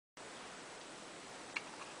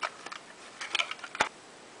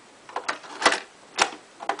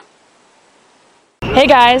Hey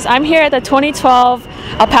guys, I'm here at the 2012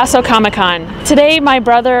 El Paso Comic-Con. Today my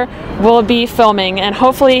brother will be filming and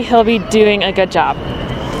hopefully he'll be doing a good job.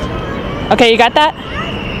 Okay, you got that?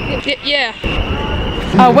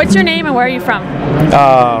 Yeah. What's your name and where are you from?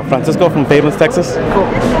 Francisco from Pavements, Texas. Cool.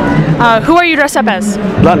 Who are you dressed up as?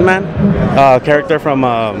 Blunt Man, character from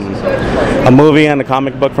a movie and a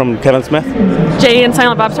comic book from Kevin Smith. Jay and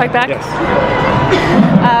Silent Bob Strike Back? Yes.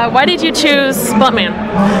 Why did you choose Blunt Man?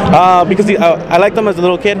 Because I liked him as a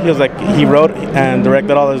little kid. He wrote and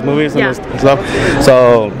directed all his movies and stuff.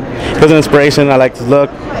 So he was an inspiration. I liked his look,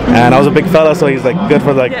 and I was a big fella, so he's good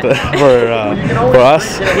for for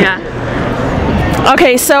us. Yeah.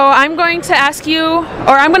 Okay, so I'm going to ask you, or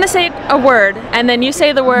I'm going to say a word, and then you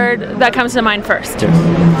say the word that comes to mind first.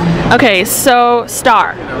 Yes. Okay, so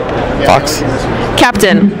star. Fox.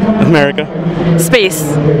 Captain. America.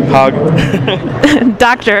 Space. Hog.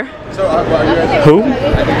 Doctor. Who?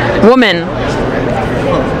 Woman.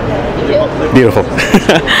 Beautiful.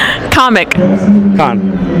 Comic. Con.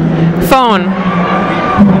 Phone.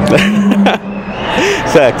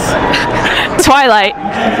 Sex. Twilight.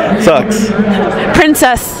 Sucks.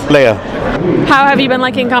 Princess. Leia. How have you been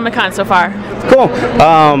liking Comic-Con so far? Cool.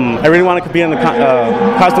 I really want to compete in the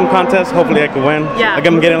costume contest. Hopefully I can win. Yeah.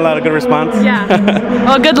 I'm getting a lot of good response. Yeah.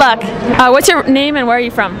 Well, good luck. What's your name and where are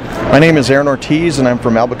you from? My name is Aaron Ortiz and I'm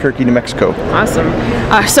from Albuquerque, New Mexico. Awesome.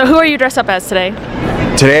 So who are you dressed up as today?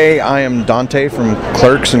 Today I am Dante from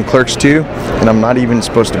Clerks and Clerks 2, and I'm not even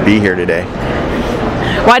supposed to be here today.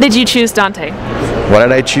 Why did you choose Dante? Why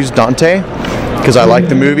did I choose Dante? Because I like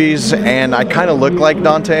the movies and I kind of look like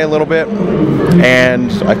Dante a little bit,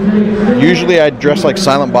 and usually I dress like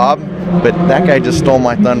Silent Bob, but that guy just stole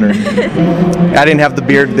my thunder. I didn't have the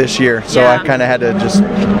beard this year, so I kind of had to just,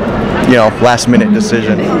 last minute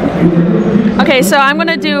decision. Okay, so I'm going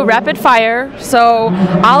to do rapid fire, so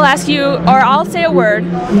I'll ask you, or I'll say a word,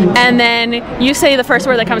 and then you say the first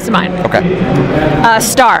word that comes to mind. Okay.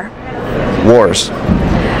 Star. Wars.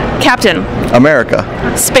 Captain. America.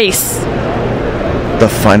 Space. The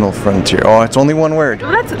Final Frontier. Oh, it's only one word.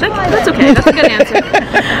 Well, that's okay. That's a good answer.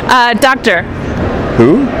 Doctor.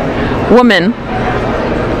 Who? Woman.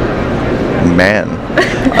 Man.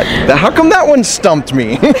 How come that one stumped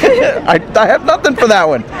me? I have nothing for that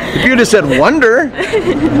one. If you'd have said wonder.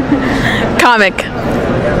 Comic.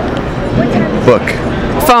 Book.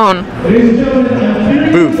 Phone.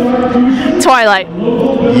 Booth. Twilight.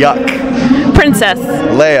 Yuck. Princess.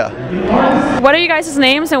 Leia. What are you guys'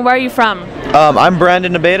 names and where are you from? I'm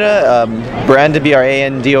Brandon Abeyta, Brandon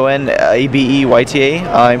Brandonabeyta.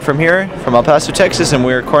 I'm from here, from El Paso, Texas, and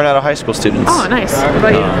we're Coronado High School students. Oh, nice. What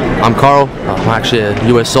about you? I'm Carl. I'm actually a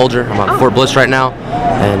U.S. soldier. I'm on Fort Bliss right now,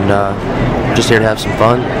 and I'm just here to have some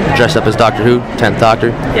fun. Dressed up as Doctor Who, 10th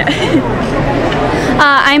Doctor. Yeah.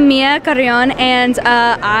 I'm Mia Carrion, and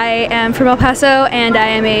I am from El Paso, and I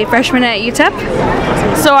am a freshman at UTEP.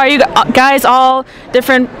 So are you guys all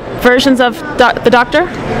different versions of the Doctor?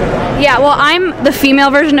 Yeah, well, I'm the female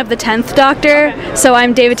version of the 10th Doctor, so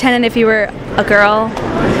I'm David Tennant if you were a girl.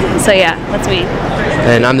 So yeah, that's me.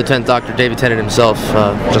 And I'm the 10th Doctor, David Tennant himself,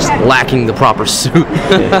 just lacking the proper suit.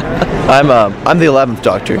 I'm the 11th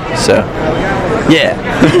Doctor, so yeah.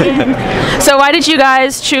 So why did you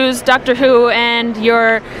guys choose Doctor Who and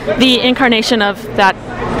you're the incarnation of that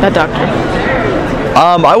Doctor?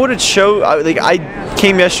 I wanted to show, I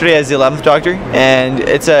came yesterday as the 11th Doctor, and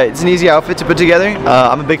it's an easy outfit to put together.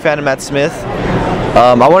 I'm a big fan of Matt Smith.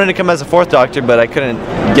 I wanted to come as a 4th Doctor, but I couldn't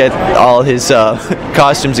get all his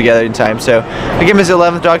costumes together in time, so I came as the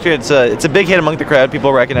 11th Doctor. It's a big hit among the crowd.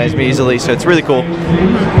 People recognize me easily, so it's really cool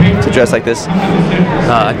to dress like this.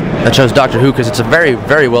 I chose Doctor Who because it's a very,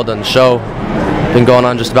 very well done show. Been going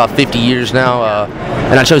on just about 50 years now,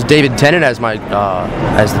 and I chose David Tennant as my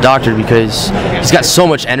as the Doctor because he's got so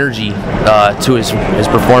much energy to his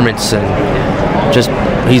performance, and just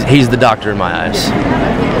he's the Doctor in my eyes.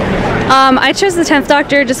 I chose the 10th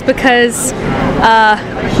Doctor just because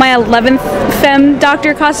my 11th Femme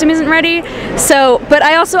Doctor costume isn't ready. So, but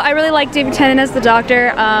I really like David Tennant as the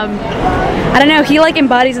Doctor. I don't know, he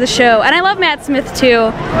embodies the show, and I love Matt Smith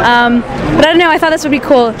too. But I don't know, I thought this would be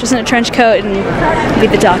cool, just in a trench coat and be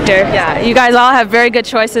the Doctor. Yeah, you guys all have very good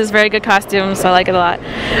choices, very good costumes. I like it a lot.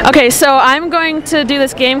 Okay, so I'm going to do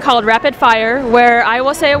this game called Rapid Fire, where I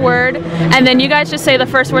will say a word, and then you guys just say the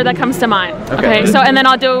first word that comes to mind. Okay, so and then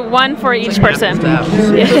I'll do one for each person.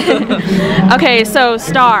 Okay, so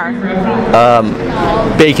star.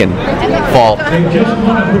 Bacon. Fall.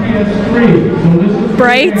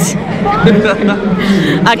 Bright.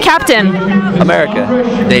 Captain. America.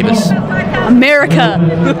 Davis. America.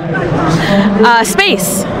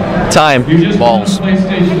 Space. Time. Balls.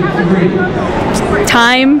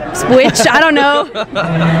 Time, switch, I don't know.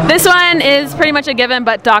 This one is pretty much a given,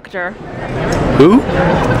 but doctor. Who?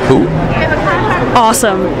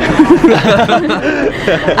 Awesome.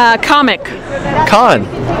 Comic. Con.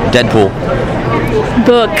 Deadpool.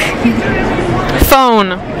 Book.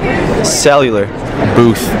 Phone. Cellular.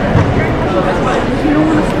 Booth.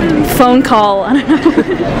 Phone call. I don't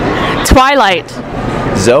know. Twilight.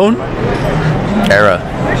 Zone. Era.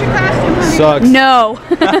 Sucks. No.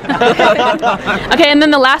 Okay, and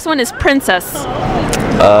then the last one is princess.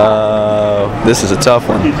 This is a tough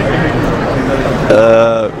one.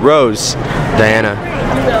 Rose. Diana.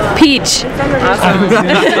 Peach.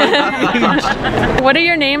 What are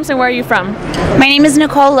your names and where are you from? My name is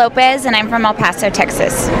Nicole Lopez and I'm from El Paso,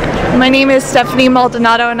 Texas. My name is Stephanie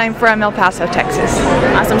Maldonado and I'm from El Paso, Texas.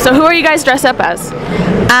 Awesome. So who are you guys dressed up as?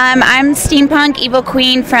 I'm Steampunk Evil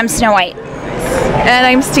Queen from Snow White. And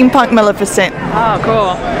I'm Steampunk Maleficent. Oh,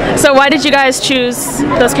 cool. So why did you guys choose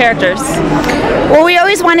those characters? Well, we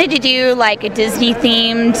always wanted to do like a Disney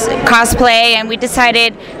themed cosplay and we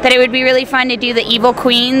decided that it would be really fun to do the Evil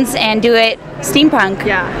Queens and do it steampunk.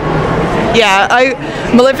 Yeah,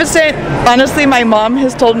 Maleficent, honestly, my mom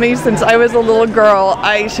has told me since I was a little girl,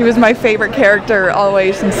 she was my favorite character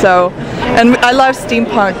always, and I love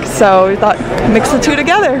steampunk, so we thought mix the two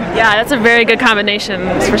together. Yeah, that's a very good combination,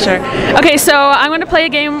 that's for sure. Okay, so I'm going to play a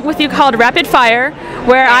game with you called Rapid Fire,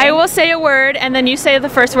 where I will say a word and then you say the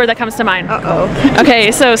first word that comes to mind. Uh-oh.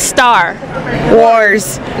 Okay, so star.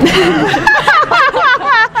 Wars.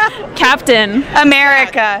 Captain.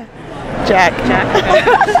 America. Jack.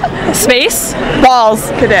 Space.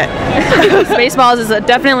 Balls. Cadet. Spaceballs is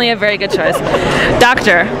definitely a very good choice.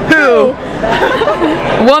 Doctor. Who?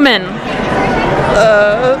 Woman.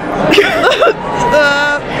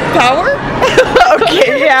 Power?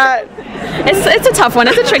 Okay, yeah. It's a tough one.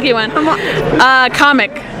 It's a tricky one.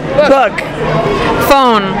 Comic. Book.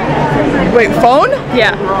 Phone. Wait, phone?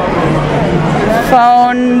 Yeah.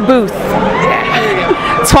 Phone booth.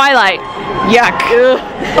 Twilight. Yuck.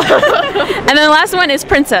 And then the last one is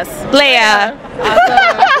princess. Leia.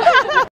 Awesome.